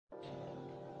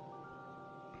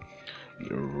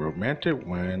Your romantic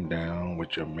wind down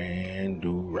with your man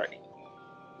Do Right.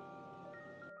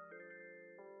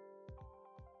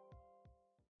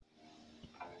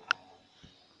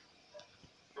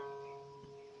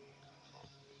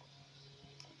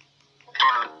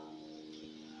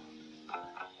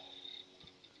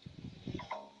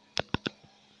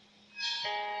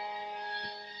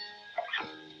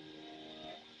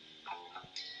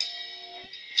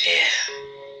 Yeah.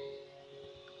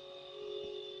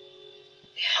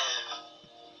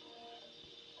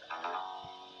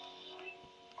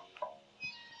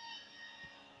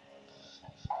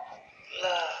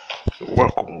 Love.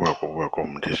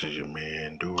 Welcome. This is your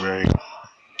man Do Right,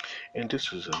 and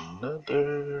this is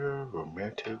another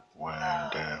romantic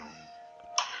wind down.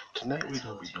 Tonight we're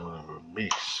gonna be doing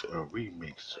a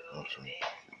remix of some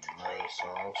love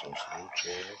songs, some slow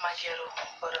jazz, My ghetto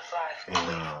butterfly.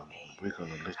 and we're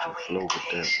gonna let you flow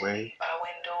with that way.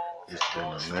 It's been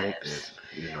a night that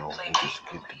we just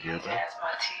get together,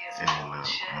 and I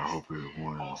hope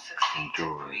everyone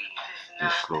enjoys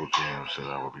this slow jams that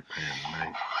I will be playing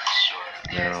tonight.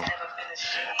 Now,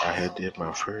 I had did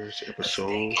my first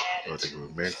episode of the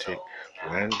romantic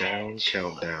wind down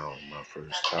countdown, my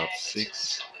first top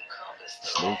 6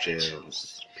 slow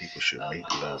jams people should make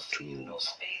love to.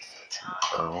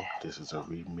 This is a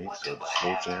remix of the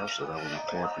slow jams that I will be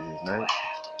playing for you tonight.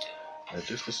 Now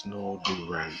just listen to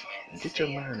Do Right and get your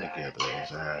mind together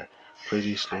as I play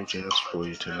these slow jams for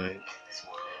you tonight.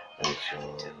 It's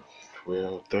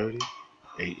 12:30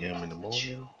 a.m. in the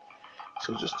morning.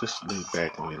 So just lay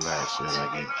back and relax as I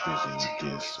get busy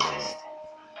with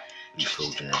these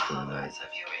slow jams for tonight.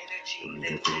 When you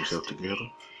get yourself together,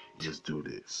 let's do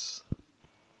this.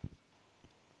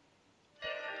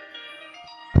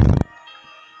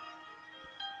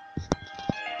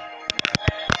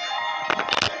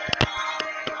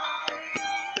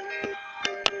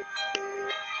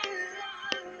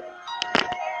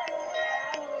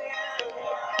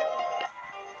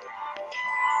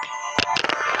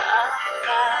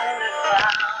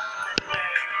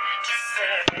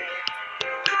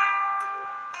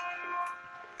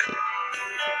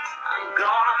 I'm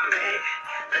gonna make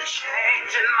a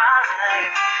change in my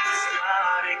life,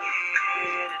 starting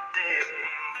here today.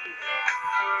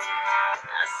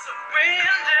 I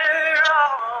surrender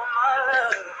all my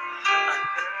love.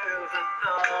 I never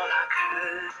thought I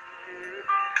could.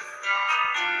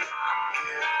 I'm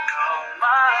giving all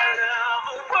my love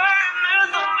away.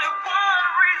 There's only one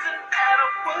reason that I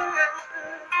would.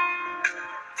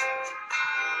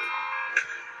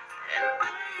 And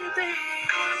baby,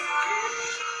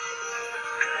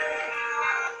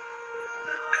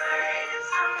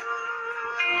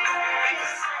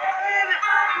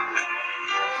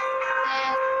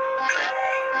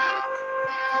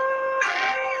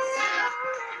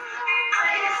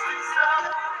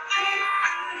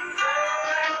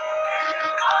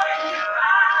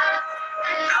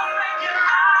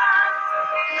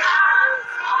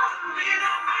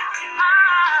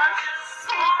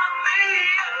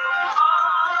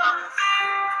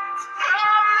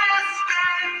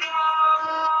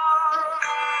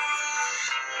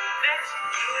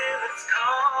 let's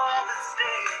call this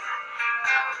day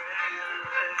our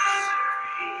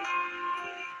anniversary.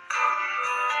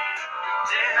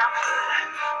 Then I put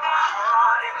my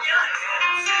heart in your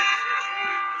hands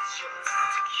and it's yours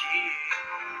to keep.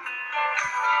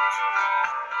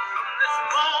 From this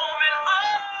moment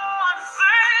on,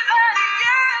 say that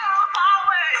you'll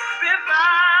always be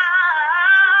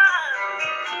mine.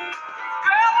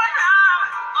 Girl, when I'm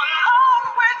alone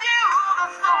with you,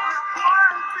 there's only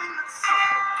one thing that's so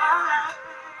fine.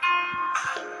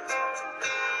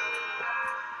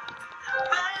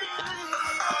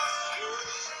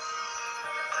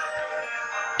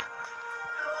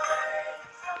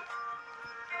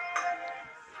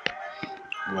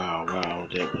 Wow,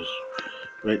 that was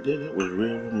right there. That was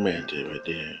real romantic right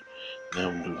there. Now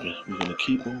we're gonna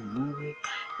keep on moving.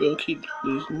 We're gonna keep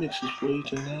these mixes for you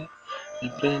tonight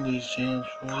and playing these jams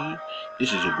for you.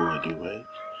 This is your boy Do Right.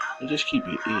 And just keep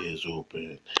your ears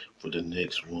open for the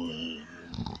next one.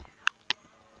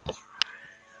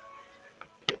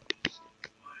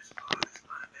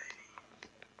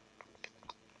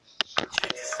 Check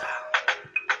this out.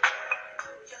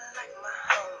 You're like my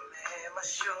homie, my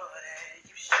shorty.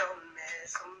 You've shown me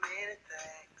so many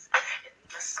things. It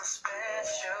meant so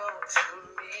special to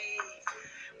me.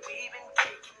 We've been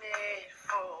kicking it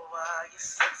for a while. Your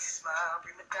sexy smile,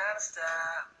 bring me down to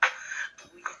style.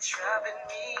 Ooh, you're driving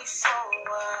me so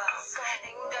wild.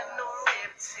 Ain't got no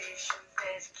reputation,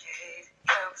 educated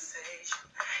conversation.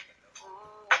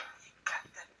 Ooh, you got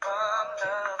that bomb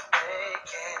love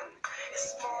making.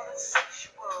 It's more than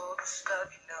sexual, the stuff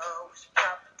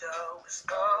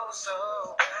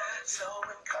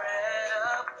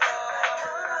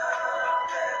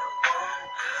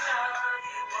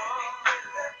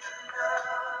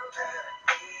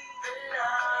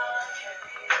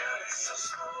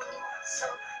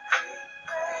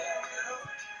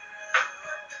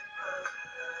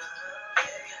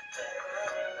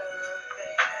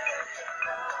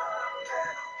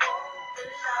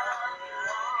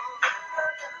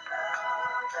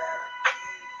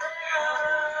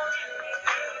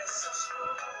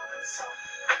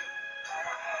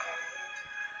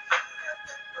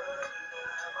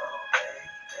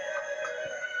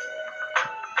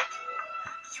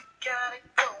got it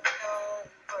going on.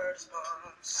 Birds,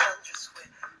 bombs, sundress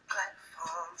with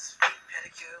platforms, feet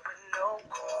pedicure with no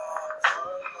cords.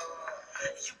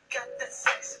 You got that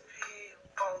sex appeal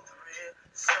on the real,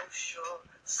 so sure.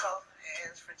 Soft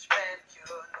hands, French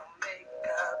manicure, no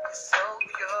makeup, you're so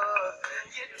pure.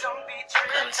 You don't be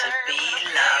tripping. Welcome to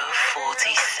Below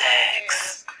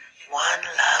 46. One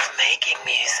Love Making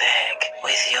Music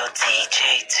with your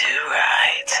DJ Do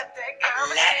Right.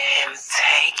 Let him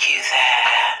take you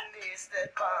there.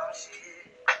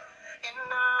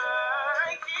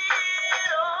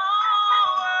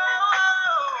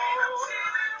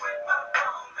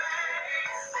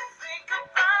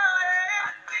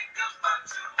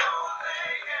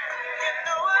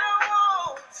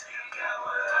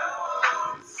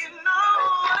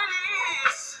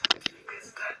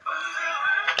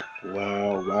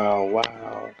 Wow, wow,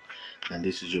 wow. And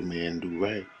this is your man Do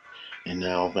Right. And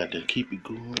now I'm about to keep it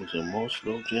going with some more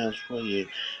slow jams for you.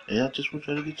 And I just want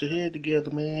you to get your head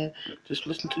together, man. Just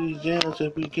listen to these jams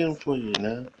that we get them for you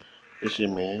now. It's your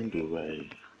man Do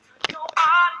Right.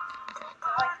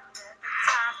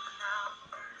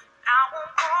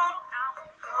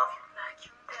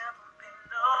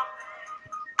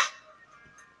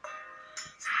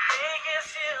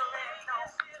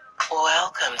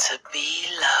 Welcome to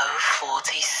Below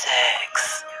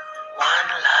 46. One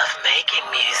Love Making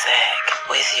Music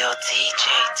with your DJ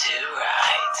Do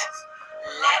Right.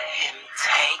 Let him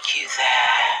take you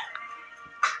there.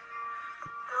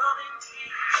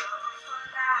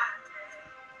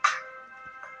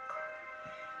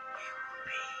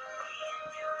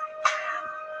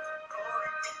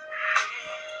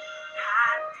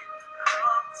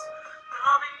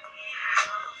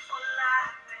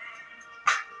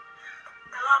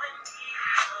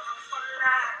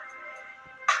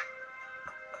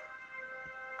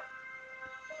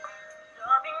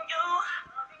 Loving you,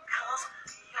 cause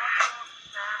you're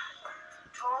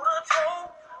toe to toe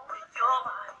with your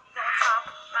body on top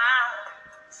of mine.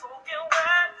 Soaking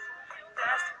wet,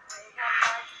 that's the way I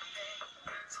like it.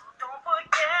 So don't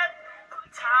forget the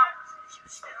times you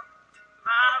step into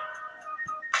my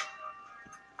room.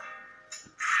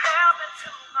 Step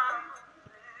into my room.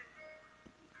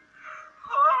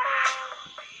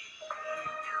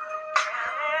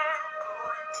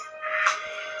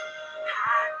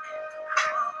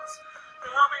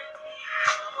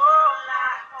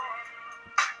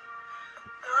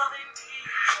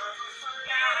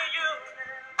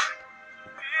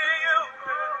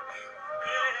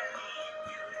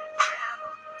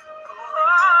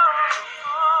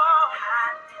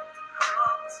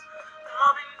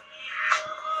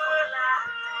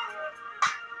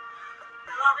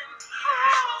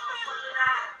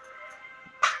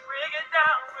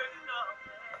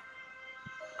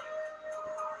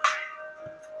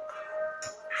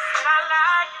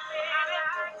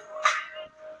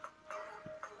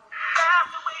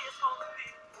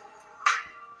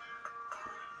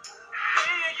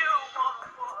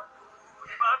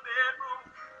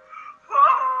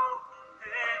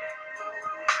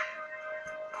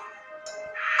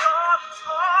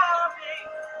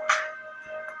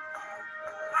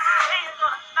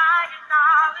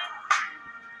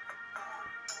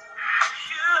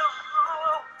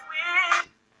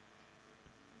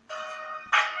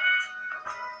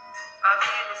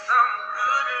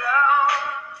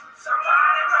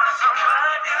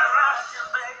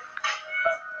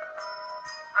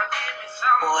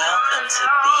 Welcome to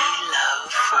Below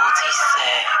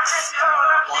 46.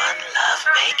 One Love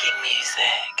Making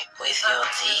Music with your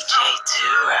DJ Do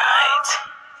Right.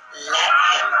 Let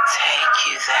him take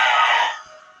you there.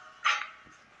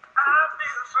 I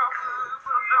feel so good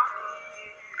for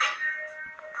me.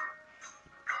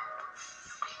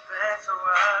 That's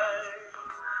alright.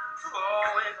 You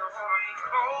always want me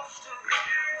close to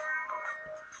you.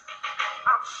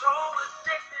 I'm so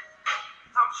addicted.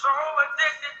 I'm so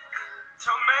addicted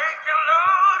to making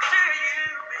love to you,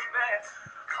 baby.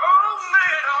 Oh,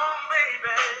 man, oh,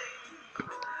 baby.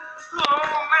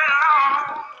 Oh,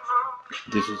 man,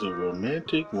 This is a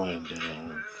romantic wind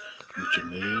down with your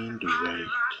man Do Right.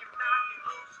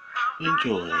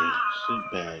 Enjoy,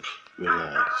 sit back,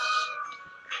 relax,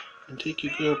 and take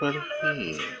your girl by the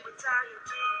hand.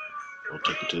 Or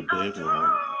take her to the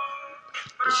bedroom.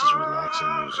 This is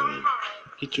relaxing music.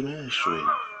 Get your man straight.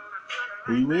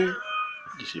 Who you with?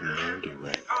 This is your man Do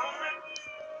Right.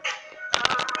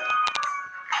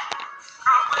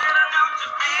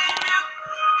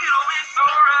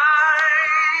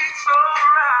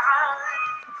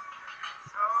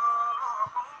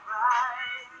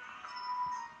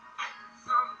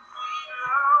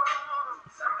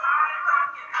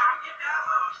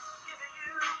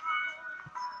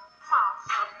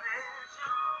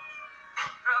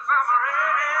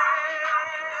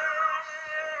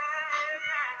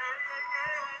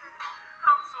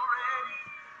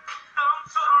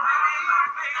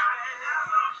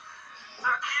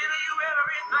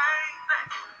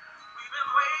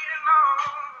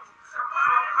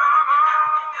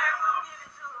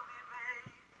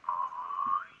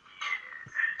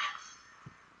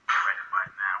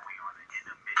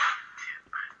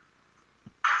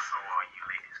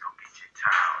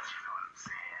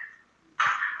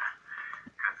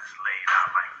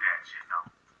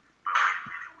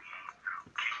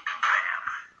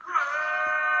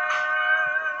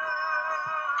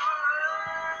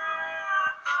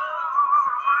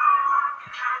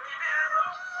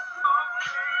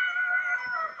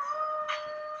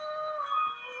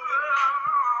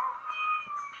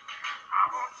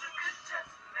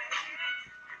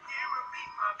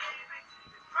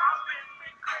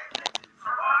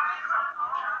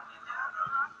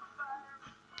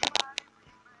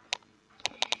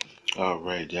 All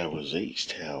right, that was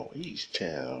H-Town.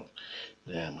 H-Town.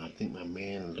 Damn, I think my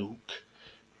man Luke,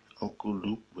 Uncle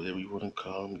Luke, whatever you want to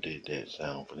call him, did that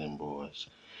sound for them boys.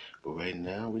 But right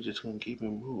now, we're just going to keep it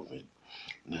moving.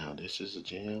 Now, this is a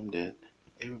jam that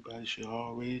everybody should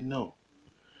already know.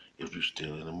 If you're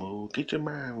still in the mood, get your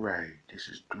mind right. This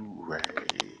is Do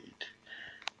Right.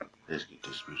 Let's get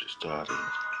this music started.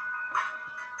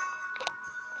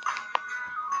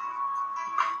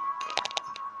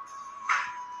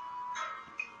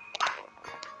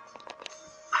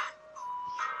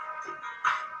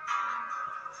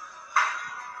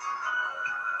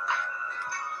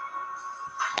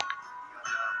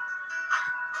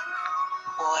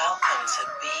 Welcome to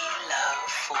Be Love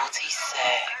 46.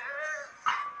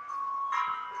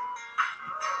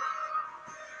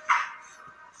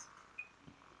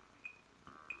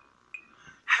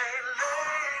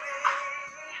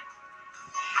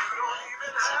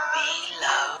 To be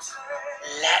loved,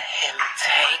 let him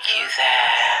take you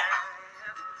there.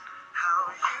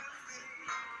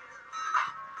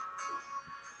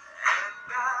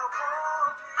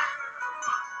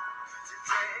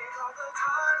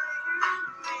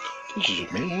 This is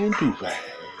your man Do Right.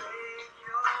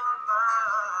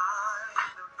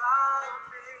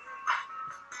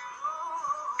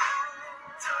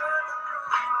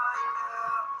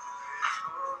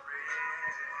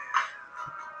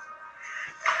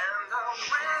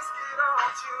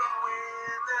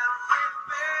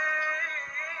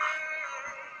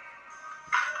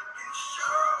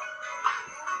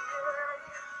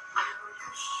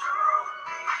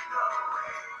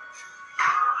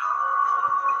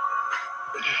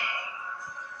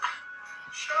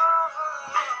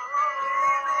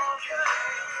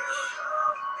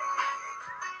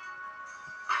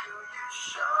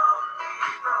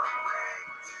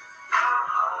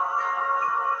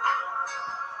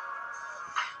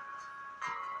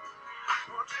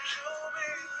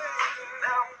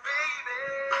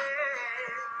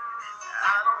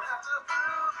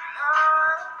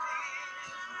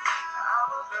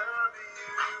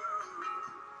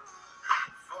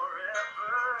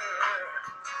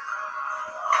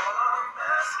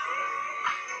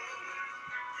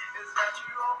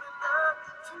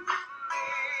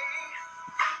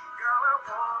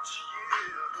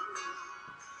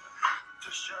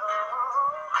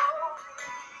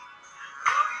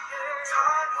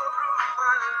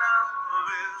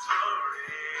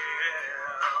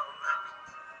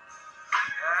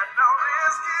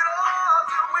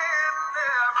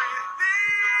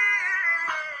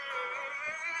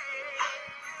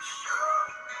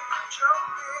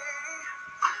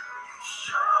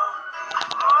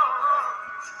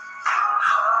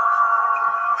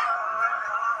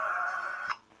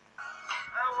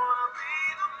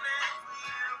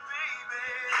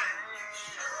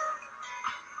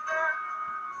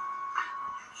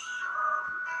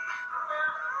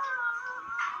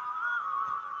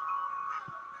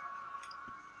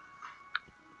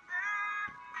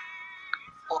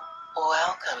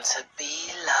 Welcome to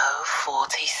Be Love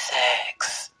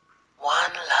 46.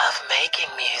 One Love Making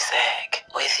Music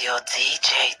with your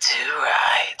DJ Do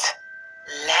Right.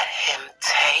 Let him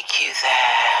take you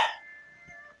there.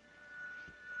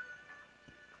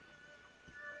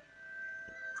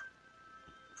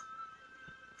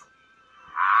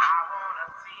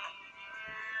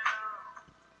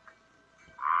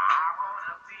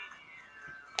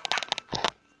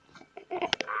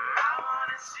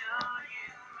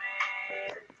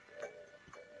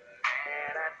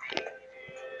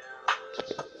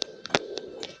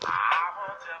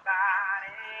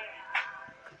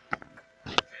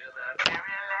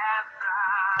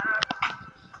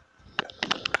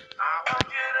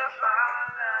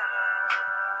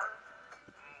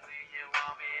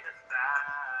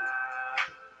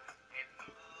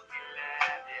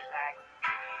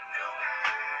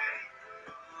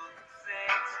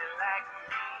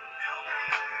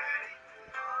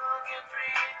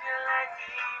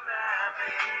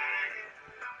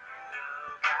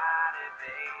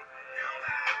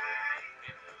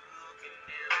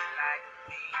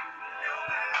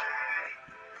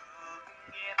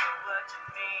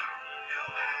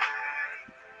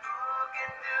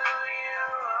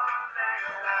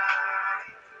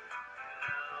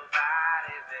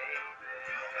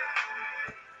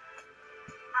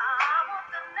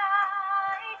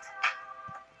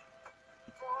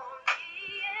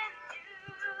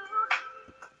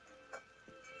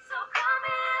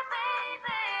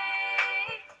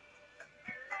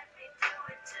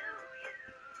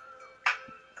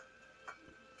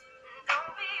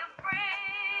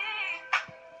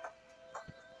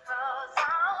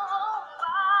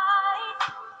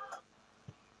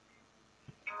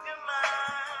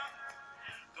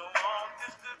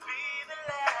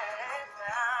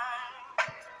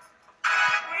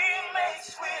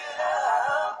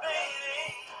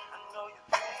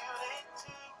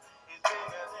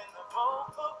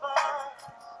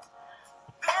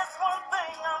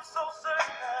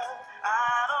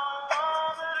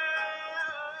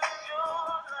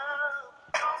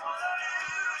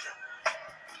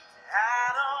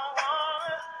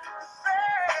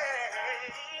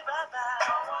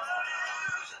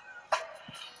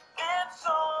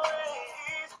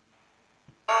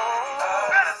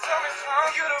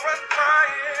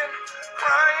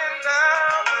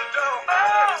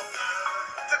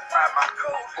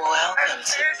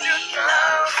 to Be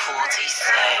Love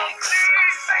 46.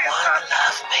 One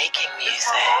Love making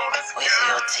music with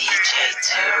your DJ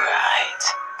Too Right.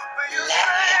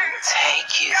 Let him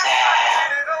take you there.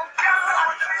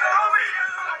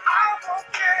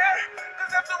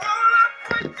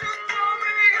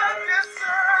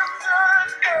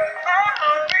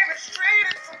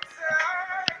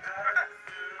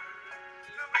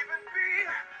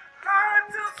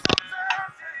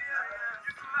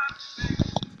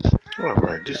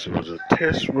 Alright, this was a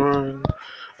test run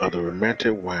of the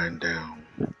Romantic Wind Down.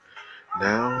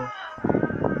 Now,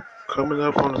 coming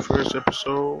up on the first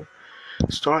episode,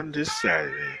 starting this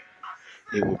Saturday,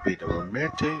 it will be the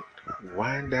Romantic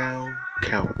Wind Down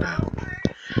Countdown.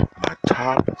 My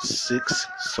top 6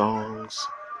 songs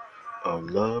of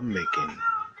love making.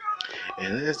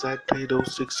 And as I play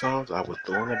those 6 songs, I will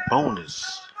throw in a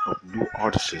bonus of new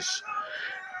artists.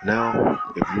 Now,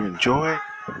 if you enjoy,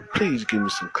 please give me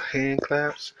some hand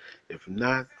claps. If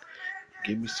not,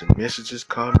 give me some messages,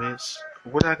 comments,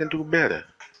 what I can do better.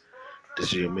 This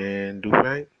is your man, Do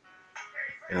Right,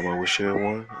 and I'm going to wish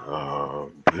everyone a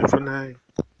beautiful night.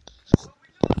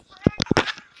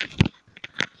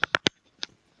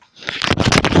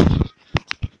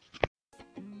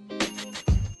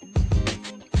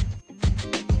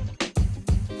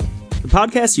 The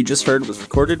podcast you just heard was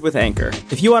recorded with Anchor.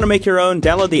 If you want to make your own,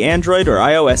 download the Android or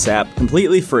iOS app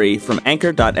completely free from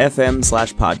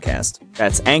anchor.fm/podcast.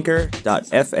 That's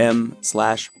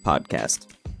anchor.fm/podcast.